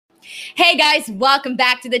Hey guys, welcome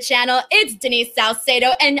back to the channel. It's Denise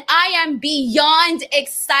Salcedo, and I am beyond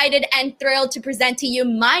excited and thrilled to present to you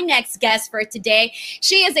my next guest for today.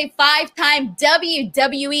 She is a five-time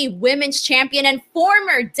WWE Women's Champion and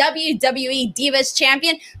former WWE Divas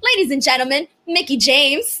Champion. Ladies and gentlemen, Mickie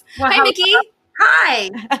James. Well, hi, Mickie.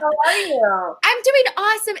 Hi. How are you? I'm doing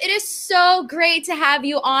awesome. It is so great to have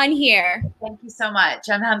you on here. Thank you so much.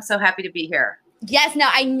 I'm so happy to be here. Yes, now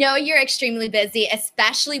I know you're extremely busy,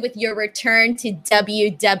 especially with your return to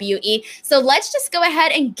WWE. So let's just go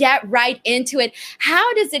ahead and get right into it.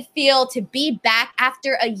 How does it feel to be back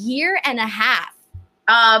after a year and a half?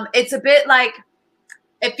 It's a bit like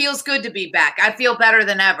it feels good to be back. I feel better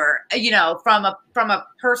than ever. You know, from a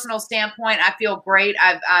personal standpoint, I feel great.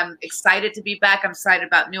 I'm excited to be back. I'm excited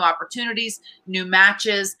about new opportunities, new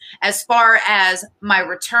matches. As far as my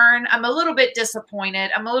return, I'm a little bit disappointed.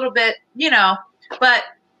 I'm a little bit, but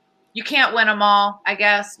you can't win them all, I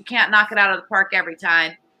guess. You can't knock it out of the park every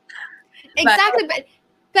time. Exactly.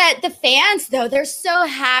 But the fans, though, they're so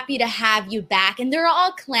happy to have you back, and they're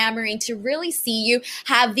all clamoring to really see you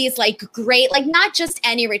have these great, not just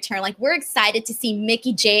any return. We're excited to see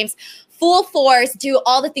Mickie James full force do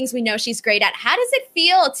all the things we know she's great at. How does it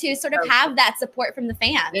feel to sort of have that support from the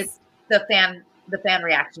fans? The fan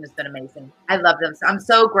reaction has been amazing. I love them. So I'm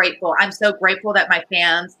so grateful. I'm so grateful that my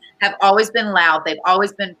fans have always been loud. They've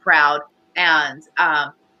always been proud. And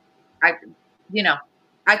I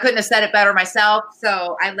couldn't have said it better myself.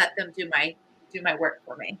 So I let them do my work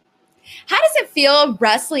for me. How does it feel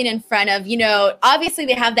wrestling in front of, obviously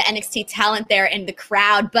they have the NXT talent there in the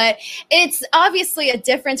crowd, but it's obviously a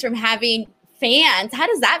difference from having fans. How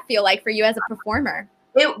does that feel like for you as a performer?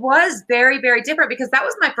 It was very, very different because that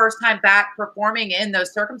was my first time back performing in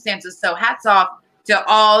those circumstances. So hats off to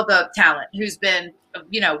all the talent who's been,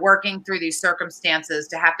 working through these circumstances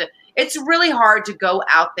it's really hard to go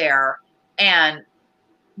out there and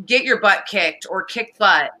get your butt kicked or kick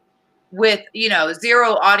butt with,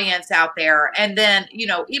 zero audience out there. And then,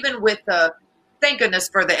 even with thank goodness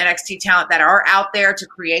for the NXT talent that are out there to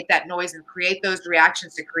create that noise and create those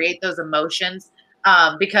reactions, to create those emotions,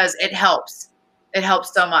 because it helps. It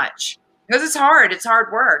helps so much because it's hard. It's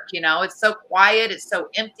hard work. It's so quiet. It's so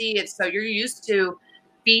empty. You're used to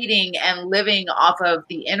feeding and living off of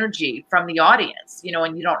the energy from the audience,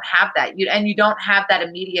 and you don't have that. You don't have that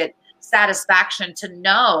immediate satisfaction to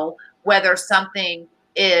know whether something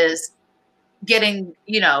is getting,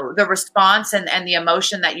 the response and the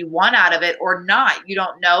emotion that you want out of it or not. You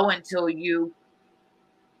don't know until you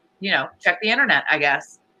check the internet, I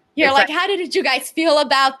guess. You're how did you guys feel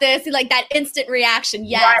about this? That instant reaction.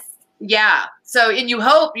 Yes. Right. Yeah. So, and you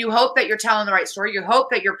hope that you're telling the right story. You hope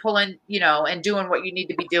that you're pulling, and doing what you need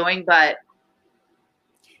to be doing, but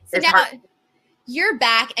so now hard. You're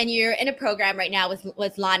back and you're in a program right now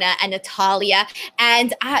with Lana and Natalya.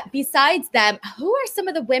 And besides them, who are some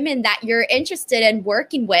of the women that you're interested in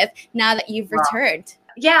working with now that you've returned?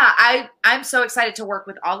 Yeah, I'm so excited to work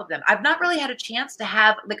with all of them. I've not really had a chance to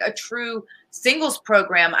have a true singles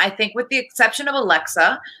program, I think, with the exception of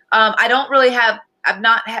Alexa. I've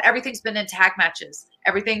not had, everything's been in tag matches.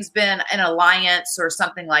 Everything's been an alliance or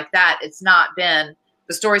something like that. The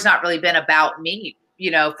story's not really been about me,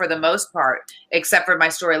 for the most part, except for my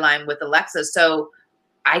storyline with Alexa. So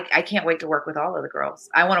I can't wait to work with all of the girls.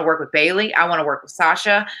 I want to work with Bayley. I want to work with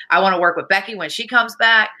Sasha. I want to work with Becky when she comes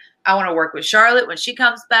back. I want to work with Charlotte when she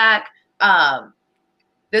comes back.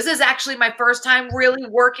 This is actually my first time really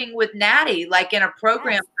working with Natty, in a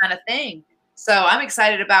program kind of thing. So I'm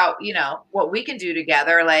excited about, what we can do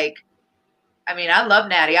together. I love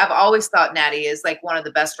Natty. I've always thought Natty is one of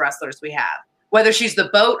the best wrestlers we have. Whether she's the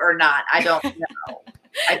boat or not, I don't know.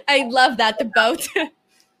 I love that, the boat.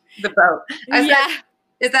 The boat.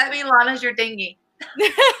 Does that mean Lana's your dinghy?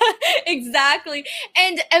 Exactly.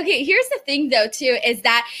 And okay, here's the thing though too, is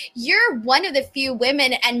that you're one of the few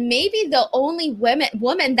women and maybe the only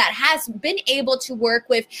woman that has been able to work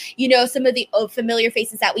with, some of the familiar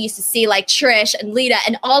faces that we used to see like Trish and Lita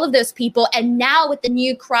and all of those people. And now with the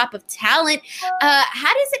new crop of talent,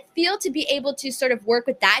 how does it feel to be able to sort of work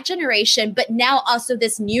with that generation, but now also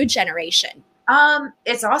this new generation?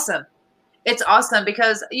 It's awesome. It's awesome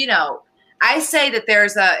because, I say that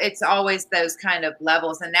it's always those kind of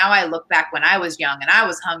levels. And now I look back when I was young and I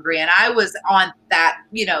was hungry and I was on that,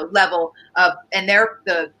 level of, and they're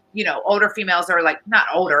the, older females are not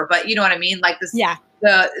older, but you know what I mean? This, yeah.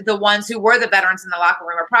 The ones who were the veterans in the locker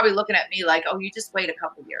room are probably looking at me like, oh, you just wait a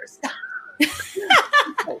couple years.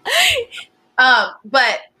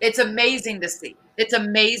 But it's amazing to see. It's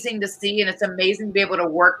amazing to see. And it's amazing to be able to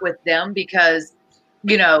work with them because,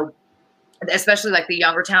 especially the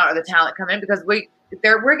younger talent or the talent coming in because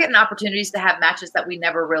we're getting opportunities to have matches that we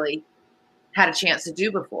never really had a chance to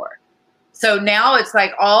do before. So now it's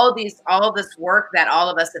like all this work that all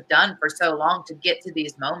of us have done for so long to get to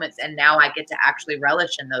these moments. And now I get to actually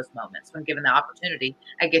relish in those moments when given the opportunity.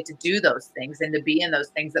 I get to do those things and to be in those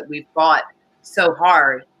things that we've fought so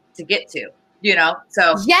hard to get to,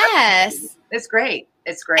 So yes, it's great.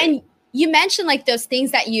 It's great. And you mentioned like those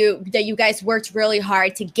things that you guys worked really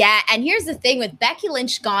hard to get. And here's the thing with Becky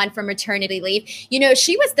Lynch gone from maternity leave,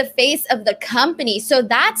 she was the face of the company. So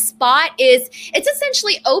that spot it's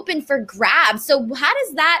essentially open for grabs. So what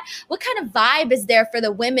kind of vibe is there for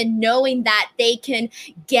the women knowing that they can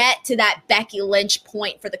get to that Becky Lynch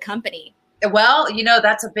point for the company? Well,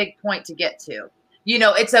 that's a big point to get to.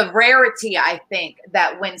 It's a rarity, I think,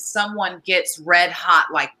 that when someone gets red hot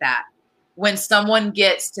like that, when someone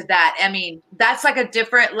gets to that, I mean, that's like a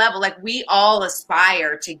different level. Like we all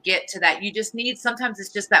aspire to get to that. You just need, sometimes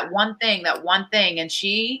it's just that one thing. And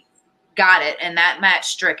she got it. And that match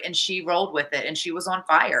struck and she rolled with it and she was on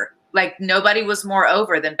fire. Like nobody was more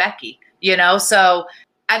over than Becky, So,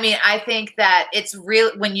 I mean, I think that it's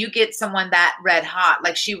real when you get someone that red hot,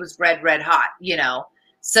 like she was red hot,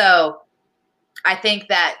 So I think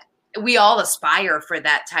that we all aspire for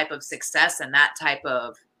that type of success and that type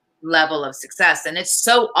of level of success. And it's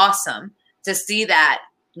so awesome to see that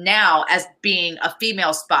now as being a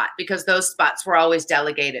female spot, because those spots were always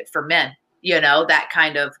delegated for men, that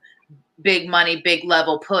kind of big money, big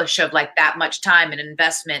level push of like that much time and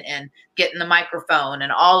investment and getting the microphone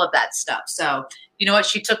and all of that stuff. So, you know what?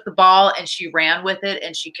 She took the ball and she ran with it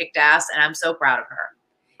and she kicked ass. And I'm so proud of her.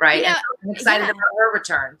 Right. And so I'm excited about her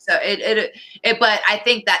return. So but I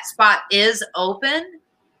think that spot is open.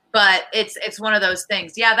 But it's one of those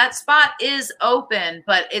things. Yeah, that spot is open,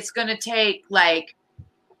 but it's going to take like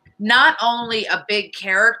not only a big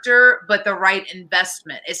character, but the right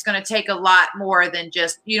investment. It's going to take a lot more than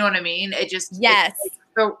just, you know what I mean? Yes.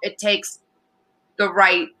 It takes the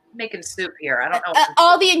right making soup here. I don't know.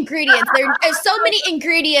 All the ingredients. There's so many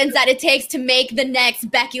ingredients that it takes to make the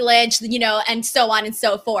next Becky Lynch, and so on and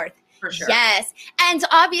so forth. For sure. Yes. And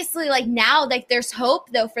obviously like now like there's hope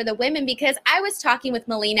though for the women, because I was talking with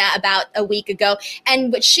Melina about a week ago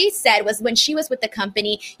and what she said was when she was with the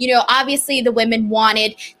company, obviously the women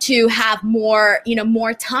wanted to have more,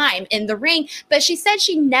 more time in the ring, but she said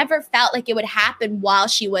she never felt like it would happen while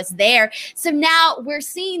she was there. So now we're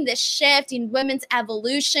seeing this shift in women's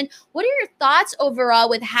evolution. What are your thoughts overall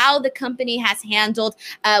with how the company has handled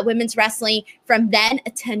women's wrestling from then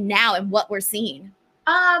to now and what we're seeing?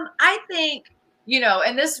 I think,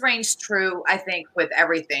 and this reigns true, I think, with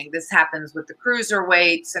everything. This happens with the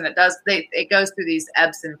cruiserweights and it goes through these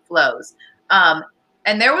ebbs and flows.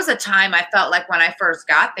 And there was a time I felt like when I first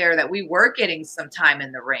got there that we were getting some time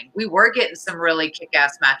in the ring. We were getting some really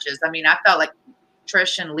kick-ass matches. I mean, I felt like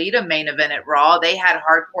Trish and Lita main event at Raw. They had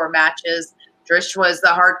hardcore matches. Trish was the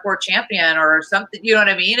hardcore champion or something. You know what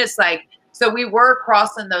I mean? It's like, so we were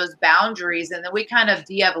crossing those boundaries, and then we kind of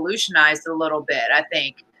de-evolutionized a little bit, I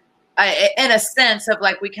think, in a sense of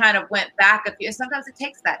like we kind of went back a few. And sometimes it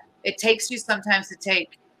takes that. It takes you sometimes to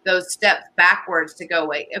take those steps backwards to go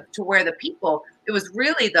away to where the people, it was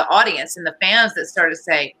really the audience and the fans that started to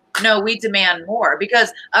say, no, we demand more,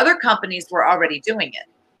 because other companies were already doing it.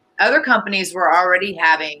 Other companies were already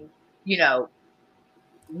having,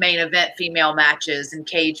 main event female matches and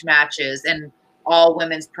cage matches and all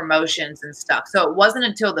women's promotions and stuff. So it wasn't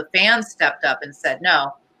until the fans stepped up and said,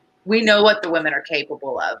 no, we know what the women are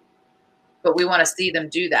capable of, but we want to see them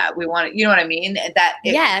do that. We want to, you know what I mean? That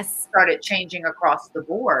it started changing across the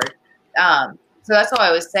board. So that's why I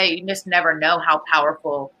always say, you just never know how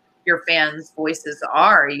powerful your fans' voices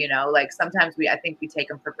are. Like sometimes I think we take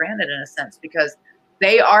them for granted in a sense, because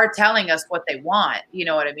they are telling us what they want, you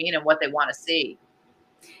know what I mean? And what they want to see.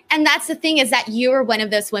 And that's the thing, is that you were one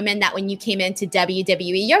of those women that when you came into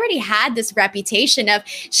WWE, you already had this reputation of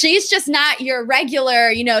she's just not your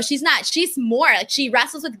regular, she's more like she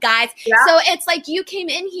wrestles with guys. Yeah. So it's like you came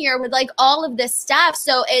in here with like all of this stuff.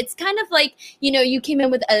 So it's kind of like, you came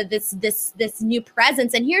in with this new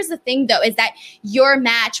presence. And here's the thing though, is that your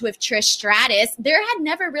match with Trish Stratus, there had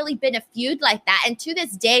never really been a feud like that. And to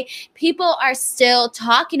this day, people are still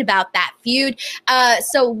talking about that feud.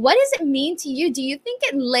 So what does it mean to you? Do you think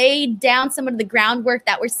it laid down some of the groundwork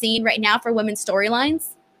that we're seeing right now for women's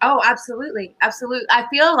storylines? Oh, absolutely. Absolutely. I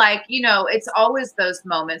feel like, it's always those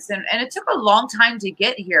moments and it took a long time to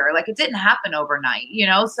get here. Like it didn't happen overnight,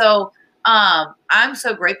 so I'm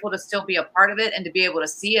so grateful to still be a part of it and to be able to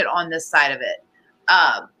see it on this side of it.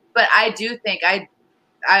 But I do think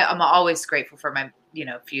I'm always grateful for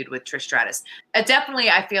feud with Trish Stratus. Definitely,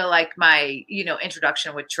 I feel like my,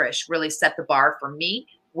 introduction with Trish really set the bar for me,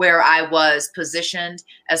 where I was positioned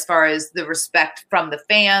as far as the respect from the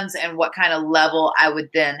fans and what kind of level I would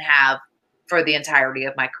then have for the entirety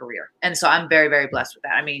of my career. And so I'm very, very blessed with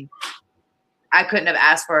that. I mean, I couldn't have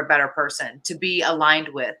asked for a better person to be aligned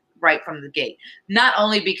with right from the gate. Not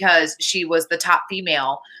only because she was the top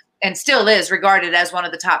female and still is regarded as one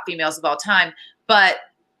of the top females of all time, but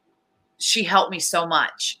she helped me so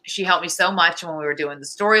much. She helped me so much when we were doing the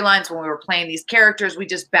storylines, when we were playing these characters. We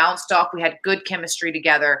just bounced off. We had good chemistry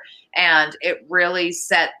together, and it really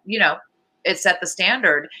set the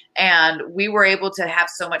standard. And we were able to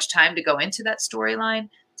have so much time to go into that storyline,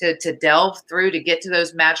 to delve through, to get to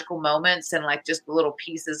those magical moments and like just the little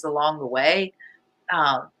pieces along the way.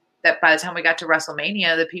 That by the time we got to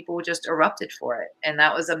WrestleMania, the people just erupted for it. And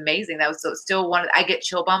that was amazing. That was still I get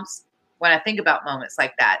chill bumps when I think about moments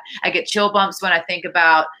like that. I get chill bumps when I think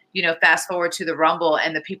about, fast forward to the Rumble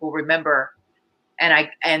and the people remember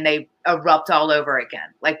and they erupt all over again.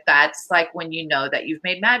 Like that's like when you know that you've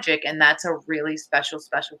made magic, and that's a really special,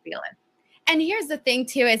 special feeling. And here's the thing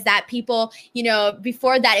too, is that people,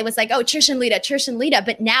 before that it was like, oh, Trish and Lita,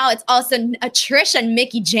 but now it's also a Trish and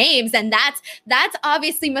Mickie James. And that's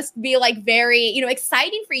obviously must be like very,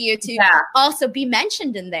 exciting for you to also be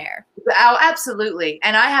mentioned in there. Oh, absolutely.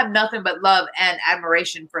 And I have nothing but love and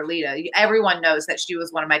admiration for Lita. Everyone knows that she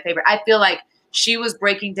was one of my favorite. I feel like she was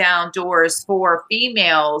breaking down doors for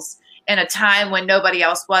females in a time when nobody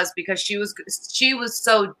else was, because she was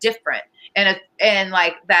so different and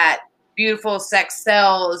like that beautiful sex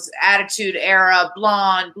sells, attitude era,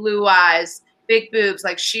 blonde, blue eyes, big boobs.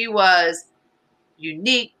 Like she was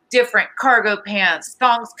unique, different, cargo pants,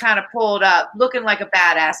 thongs kind of pulled up, looking like a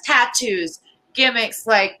badass, tattoos, gimmicks,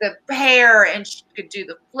 like the hair, and she could do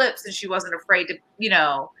the flips, and she wasn't afraid to,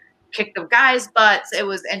 kick the guys' butts.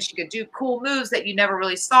 And she could do cool moves that you never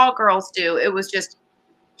really saw girls do. It was just,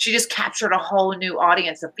 she just captured a whole new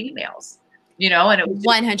audience of females, and it was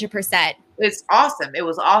 100%. It's awesome. It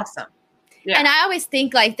was awesome. Yeah. And I always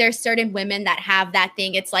think like there's certain women that have that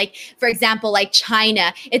thing. It's like, for example, like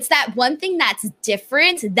Chyna. It's that one thing that's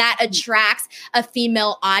different that attracts a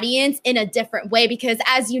female audience in a different way. Because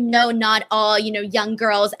as you know, not all, young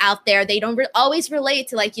girls out there, they don't always relate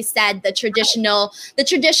to, like you said, the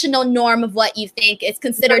traditional norm of what you think is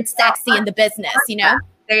considered sexy in the business,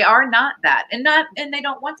 They are not that, and they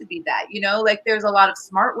don't want to be that, like there's a lot of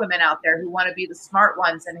smart women out there who want to be the smart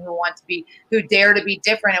ones and who dare to be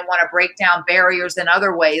different and want to break down barriers in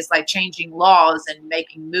other ways, like changing laws and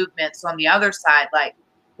making movements on the other side. Like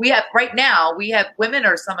we have women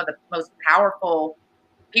are some of the most powerful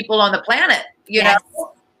people on the planet,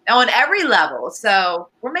 on every level. So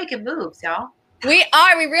we're making moves, y'all. We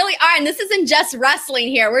really are. And this isn't just wrestling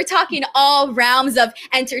here. We're talking all realms of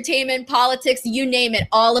entertainment, politics, you name it,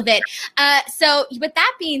 all of it. So with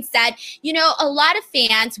that being said, a lot of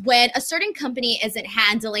fans, when a certain company isn't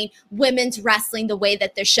handling women's wrestling the way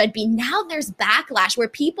that there should be, now there's backlash where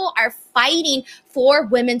people are fighting for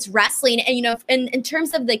women's wrestling. And, in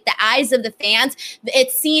terms of like the eyes of the fans,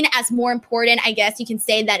 it's seen as more important, I guess you can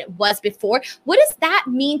say, that it was before. What does that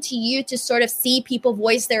mean to you to sort of see people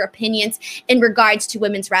voice their opinions in regards to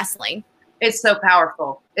women's wrestling? It's so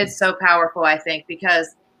powerful. It's so powerful, I think,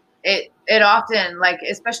 because it often, like,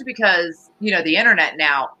 especially because, the internet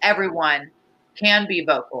now, everyone can be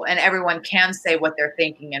vocal and everyone can say what they're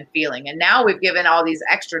thinking and feeling. And now we've given all these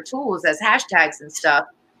extra tools as hashtags and stuff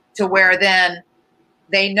to where then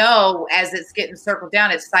they know as it's getting circled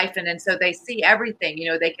down, it's siphoned. And so they see everything,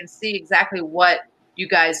 they can see exactly what you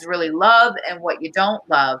guys really love and what you don't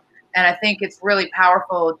love. And I think it's really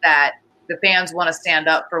powerful that the fans want to stand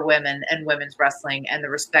up for women and women's wrestling and the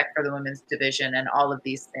respect for the women's division and all of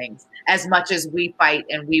these things as much as we fight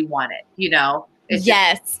and we want it, It's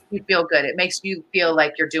yes. Just, you feel good. It makes you feel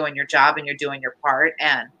like you're doing your job and you're doing your part.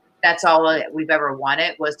 And that's all we've ever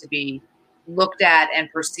wanted, was to be looked at and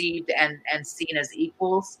perceived and seen as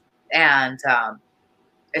equals. And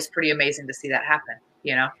it's pretty amazing to see that happen,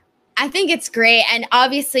 I think it's great. And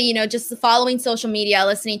obviously, just following social media,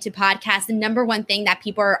 listening to podcasts, the number one thing that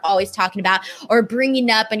people are always talking about or bringing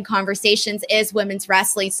up in conversations is women's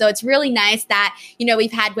wrestling. So it's really nice that,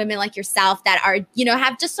 we've had women like yourself that are,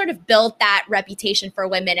 have just sort of built that reputation for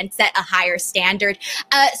women and set a higher standard.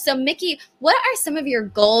 So Mickie, what are some of your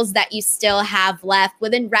goals that you still have left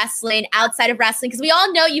within wrestling, outside of wrestling? Because we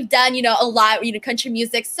all know you've done, a lot, country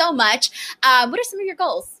music, so much. What are some of your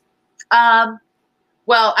goals?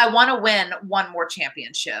 Well, I want to win one more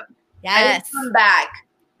championship. Yes. I didn't come back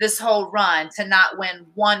this whole run to not win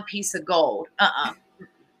one piece of gold.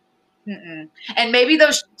 Mm-mm. And maybe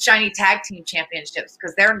those shiny tag team championships,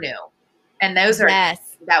 because they're new, and those are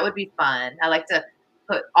Yes. that would be fun. I like to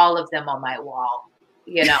put all of them on my wall.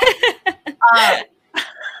 You know, um,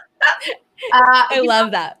 I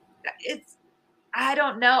love that. it's I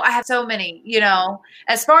don't know. I have so many. You know,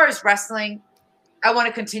 as far as wrestling, I want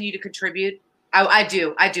to continue to contribute. I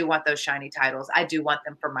do want those shiny titles. I do want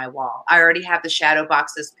them for my wall. I already have the shadow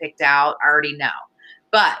boxes picked out. I already know.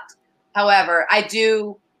 But however, I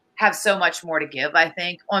do have so much more to give, I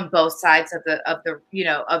think, on both sides of the of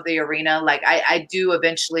the arena. Like I do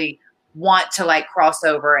eventually want to like cross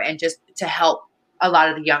over and just to help a lot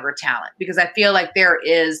of the younger talent, because I feel like there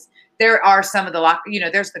are some of the locker,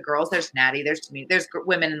 there's the girls, there's Natty, there's to me, there's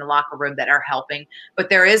women in the locker room that are helping, but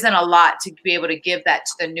there isn't a lot to be able to give that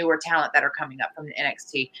to the newer talent that are coming up from the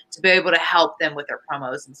NXT, to be able to help them with their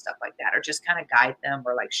promos and stuff like that, or just kind of guide them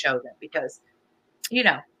or like show them, because,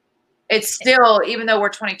 it's still, even though we're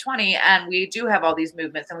 2020 and we do have all these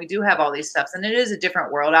movements and we do have all these stuffs, and it is a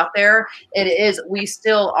different world out there. We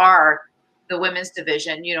still are the women's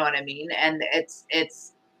division, you know what I mean? And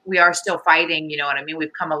we are still fighting, you know what I mean?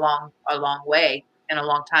 We've come a long way in a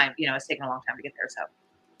long time. It's taken a long time to get there. So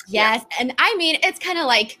yes. Yeah. And I mean, it's kind of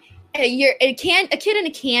like you're a kid in a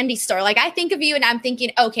candy store. Like I think of you and I'm thinking,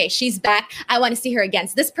 okay, she's back. I want to see her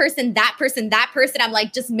against this person, that person, that person. I'm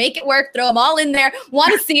like, just make it work. Throw them all in there.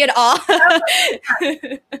 Want to see it all.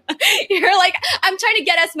 You're like, I'm trying to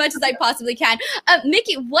get as much as I possibly can.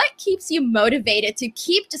 Mickie, what keeps you motivated to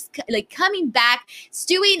keep just like coming back,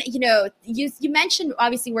 doing, you mentioned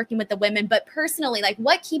obviously working with the women, but personally, like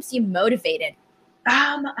what keeps you motivated?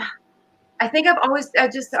 I think I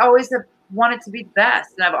just always have wanted to be the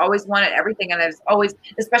best, and I've always wanted everything, and I've always,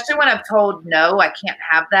 especially when I've told no, I can't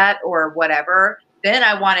have that or whatever, then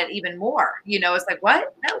I want it even more. It's like,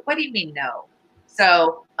 what? No, what do you mean no?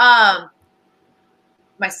 So my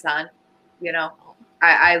son,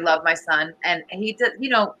 I love my son, and he did,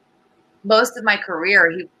 most of my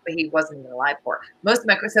career he wasn't even alive for most of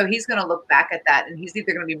my career, so he's going to look back at that and he's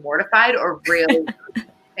either going to be mortified or really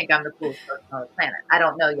think I'm the coolest person on the planet. I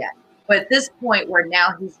don't know yet. But at this point where now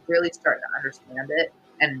he's really starting to understand it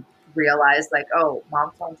and realize like, oh,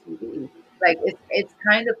 mom's on TV. Like it's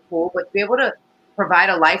kind of cool, but to be able to provide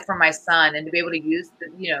a life for my son and to be able to use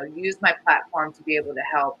my platform to be able to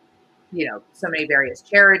help, so many various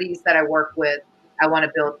charities that I work with. I want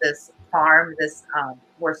to build this farm, this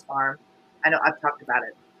horse farm. I know I've talked about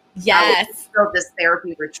it. Yes. Build this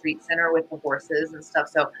therapy retreat center with the horses and stuff.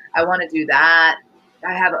 So I want to do that.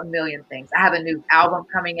 I have a million things. I have a new album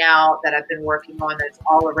coming out that I've been working on that's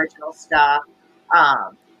all original stuff.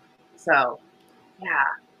 So yeah.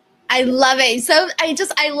 I love it. So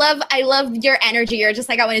I love your energy. You're just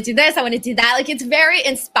like, I want to do this, I want to do that. Like it's very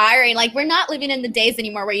inspiring. Like we're not living in the days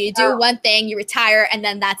anymore where you do one thing, you retire, and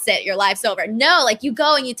then that's it. Your life's over. No, like you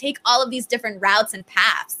go and you take all of these different routes and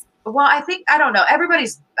paths. Well, I don't know.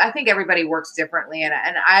 I think everybody works differently. And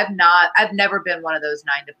I've never been one of those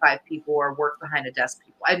 9-to-5 people or work behind a desk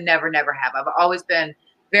people. I never have. I've always been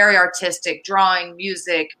very artistic, drawing,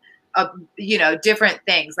 music, different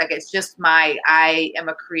things. Like it's just I am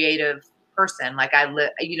a creative person. Like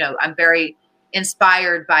I'm very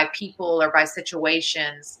inspired by people or by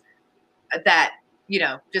situations that,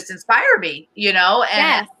 just inspire me, and yes.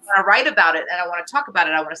 I want to write about it and I want to talk about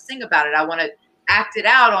it. I want to sing about it. I want to act it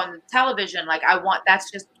out on television. Like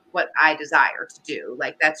that's just what I desire to do.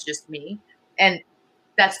 Like that's just me. And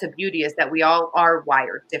that's the beauty, is that we all are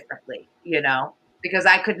wired differently, because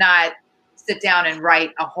I could not sit down and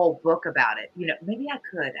write a whole book about it. Maybe I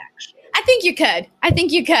could actually. I think you could.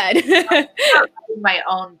 I'm writing my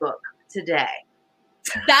own book today.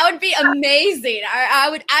 That would be amazing.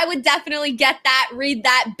 I would definitely get that, read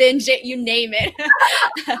that, binge it, you name it.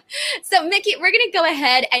 So Mickie, we're going to go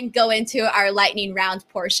ahead and go into our lightning round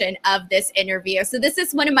portion of this interview. So this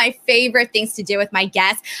is one of my favorite things to do with my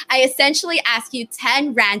guests. I essentially ask you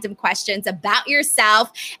 10 random questions about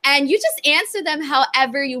yourself, and you just answer them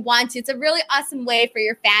however you want to. It's a really awesome way for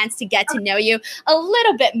your fans to get to know you a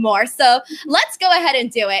little bit more. So let's go ahead and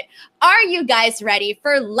do it. Are you guys ready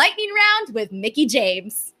for lightning round with Mickie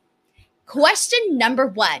James? Question number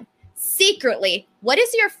 1. Secretly, what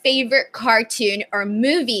is your favorite cartoon or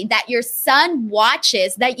movie that your son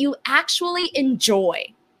watches that you actually enjoy?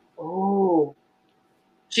 Oh,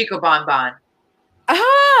 Chico Bon Bon.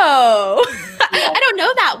 Oh, I don't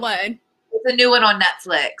know that one. It's a new one on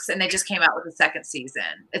Netflix, and they just came out with the second season.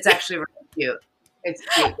 It's actually really cute. It's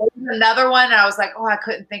cute. There's another one, and I was like, oh, I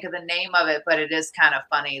couldn't think of the name of it, but it is kind of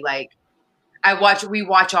funny. Like, we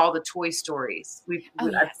watch all the Toy Stories.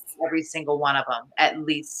 Yes. Every single one of them at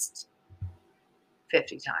least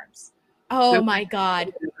 50 times. Oh my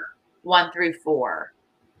God. 1 through 4.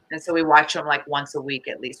 And so we watch them like once a week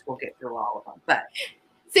at least. We'll get through all of them. But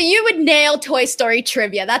So you would nail Toy Story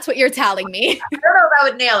trivia. That's what you're telling me. I don't know if I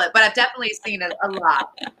would nail it, but I've definitely seen it a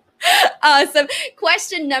lot. Awesome.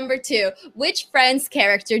 Question number 2. Which Friends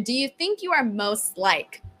character do you think you are most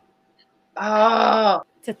like? Oh,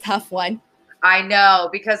 It's a tough one. I know,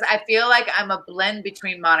 because I feel like I'm a blend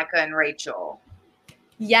between Monica and Rachel.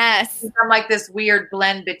 Yes. I'm like this weird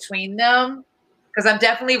blend between them, because I'm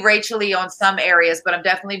definitely Rachel-y on some areas, but I'm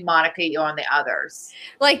definitely Monica-y on the others.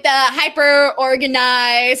 Like the hyper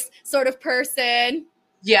organized sort of person.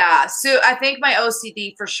 Yeah, so I think my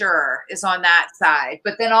OCD for sure is on that side,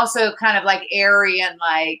 but then also kind of like airy and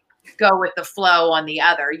like go with the flow on the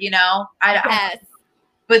other, you know? Yes.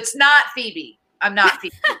 But it's not Phoebe. I'm not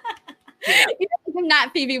Phoebe. You know? I'm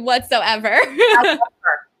not Phoebe whatsoever.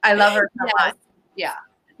 I love her so Yes. much. Yeah.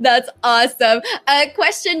 That's awesome.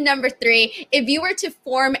 Question number 3. If you were to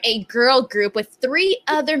form a girl group with 3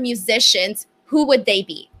 other musicians, who would they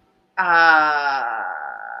be?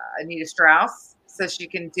 Anita Strauss, so she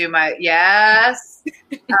can do my yes.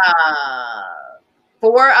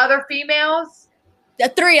 4 other females.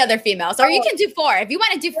 3 other females, or you can do 4. If you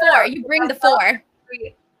want to do 4, you bring the 4.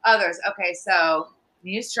 3 others. Okay, so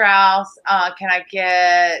Anita Strauss. Can I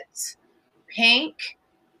get Pink?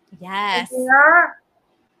 Yes. Here?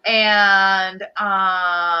 And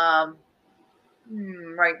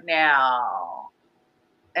right now,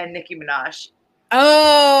 and Nicki Minaj.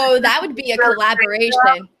 Oh, that would be a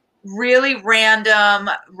collaboration. Really random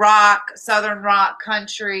rock, southern rock,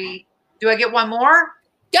 country. Do I get one more?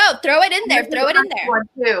 Go, throw it in there. Throw it in there. One,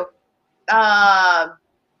 too. I'm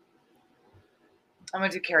gonna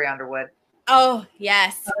do Carrie Underwood. Oh,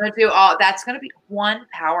 yes. I'm gonna do all. That's gonna be one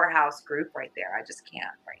powerhouse group right there. I just can't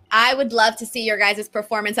right now. I would love to see your guys'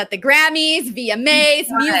 performance at the Grammys, VMAs,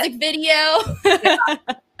 music video. Yeah.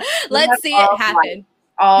 Let's see it happen.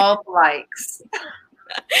 All likes.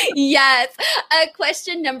 Yes.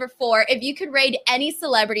 Question number 4. If you could raid any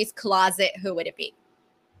celebrity's closet, who would it be?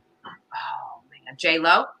 Oh man,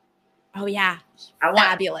 J-Lo. Oh yeah,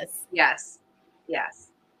 Fabulous. Yes.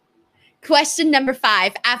 Question number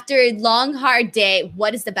 5. After a long, hard day,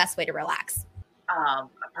 what is the best way to relax?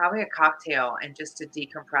 Probably a cocktail and just to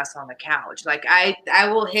decompress on the couch. Like I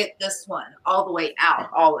will hit this one all the way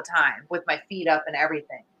out all the time with my feet up and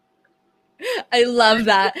everything. I love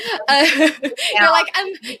that. I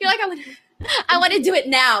want to do it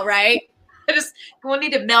now, right? We'll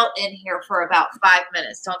need to melt in here for about 5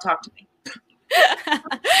 minutes. Don't talk to me.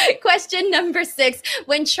 Question number 6.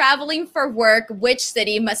 When traveling for work, which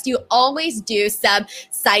city must you always do some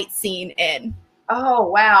sightseeing in? Oh,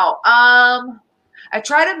 wow. I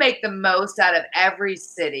try to make the most out of every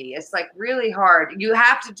city. It's like really hard. You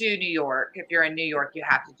have to do New York. If you're in New York, you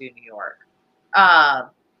have to do New York.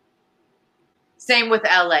 Same with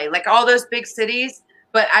LA, like all those big cities.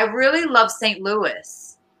 But I really love St.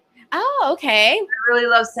 Louis. Oh, okay. I really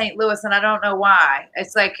love St. Louis, and I don't know why.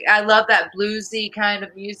 It's like I love that bluesy kind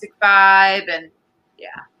of music vibe, and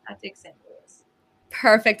yeah, I think St. Louis.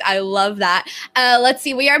 Perfect. I love that. Let's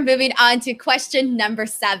see. We are moving on to question number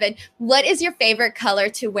 7. What is your favorite color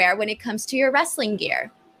to wear when it comes to your wrestling gear?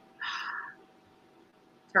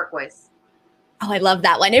 Turquoise. Oh, I love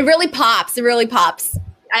that one. It really pops. It really pops.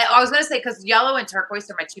 I was going to say, because yellow and turquoise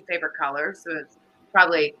are my 2 favorite colors, so it's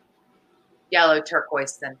probably yellow,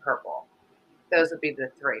 turquoise, then purple. Those would be the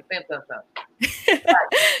 3. Boom, boom, boom.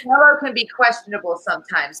 Yellow can be questionable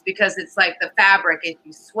sometimes because it's like the fabric. If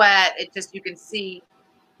you sweat, you can see.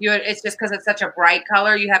 It's just because it's such a bright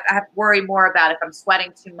color. I have to worry more about if I'm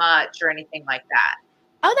sweating too much or anything like that.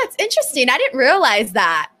 Oh, that's interesting. I didn't realize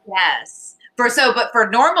that. Yes. But for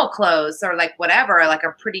normal clothes or like whatever, like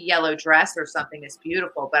a pretty yellow dress or something is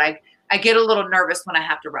beautiful. But I get a little nervous when I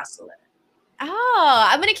have to wrestle it. Oh,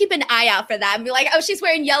 I'm going to keep an eye out for that and be like, oh, she's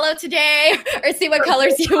wearing yellow today, or see what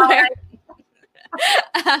colors you wear.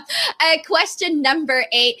 Question number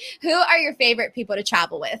 8. Who are your favorite people to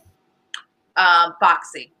travel with?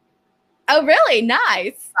 Foxy. Oh, really?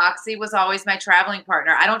 Nice. Foxy was always my traveling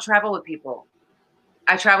partner. I don't travel with people.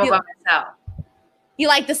 I travel by myself. You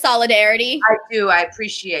like the solidarity? I do. I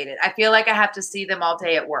appreciate it. I feel like I have to see them all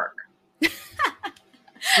day at work.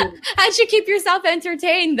 How'd you keep yourself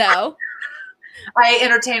entertained, though?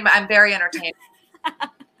 I'm very entertaining.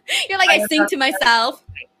 You're like, I sing to myself.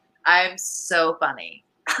 I'm so funny.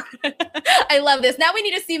 I love this. Now we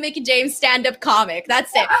need to see Mickie James stand-up comic.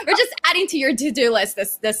 That's it. We're just adding to your to-do list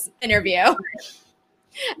this interview.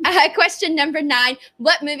 Question number 9.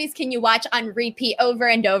 What movies can you watch on repeat over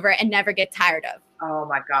and over and never get tired of? Oh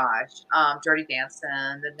my gosh. Dirty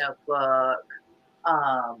Dancing, The Notebook.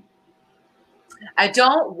 I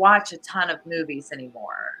don't watch a ton of movies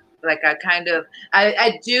anymore. Like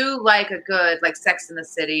I do like a good, like Sex in the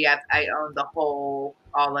City. I own all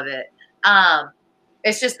of it.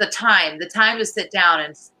 It's just the time to sit down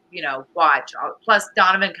and, watch. Plus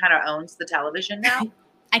Donovan kind of owns the television now.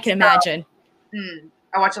 I can imagine.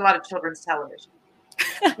 I watch a lot of children's television.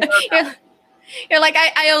 You're like,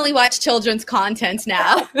 I only watch children's content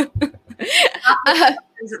now. It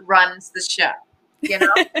runs the show,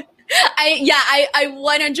 I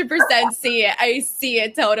 100% see it. I see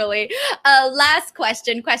it totally. Last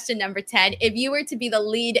question number 10. If you were to be the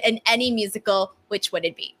lead in any musical, which would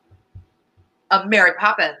it be? Mary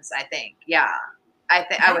Poppins, I think. Yeah. I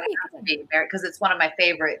would have to be Mary, because it's one of my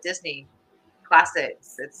favorite Disney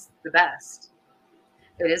classics. It's the best.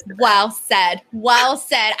 It is the best. Well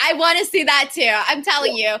said. I want to see that too. I'm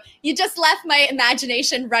telling you, you just left my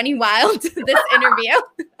imagination running wild this interview.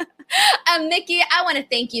 Nikki, I want to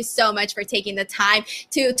thank you so much for taking the time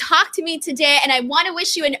to talk to me today. And I want to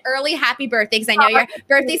wish you an early happy birthday, because I know your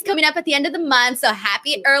birthday's coming up at the end of the month. So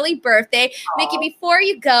happy early birthday. Nikki, before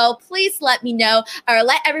you go, please let me know, or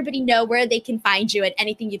let everybody know, where they can find you and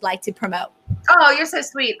anything you'd like to promote. Oh, you're so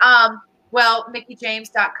sweet. Well,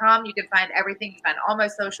 MikkiJames.com. You can find everything. You can find all my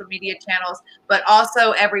social media channels, but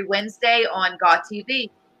also every Wednesday on GAW TV.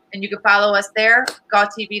 And you can follow us there,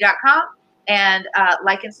 GawTV.com, and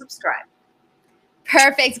like and subscribe.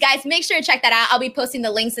 Perfect. Guys, make sure to check that out. I'll be posting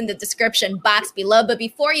the links in the description box below. But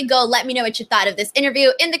before you go, let me know what you thought of this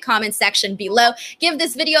interview in the comment section below. Give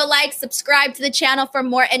this video a like, subscribe to the channel for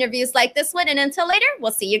more interviews like this one. And until later,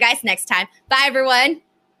 we'll see you guys next time. Bye, everyone.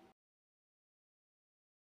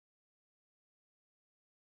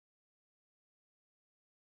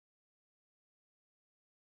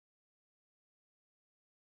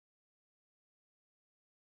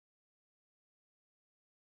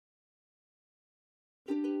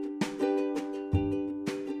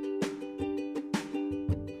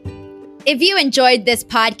 If you enjoyed this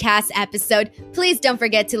podcast episode, please don't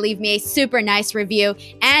forget to leave me a super nice review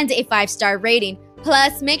and a 5-star rating.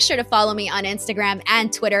 Plus, make sure to follow me on Instagram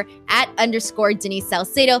and Twitter @_Denise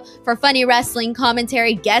Salcedo for funny wrestling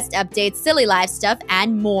commentary, guest updates, silly live stuff,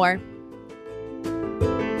 and more.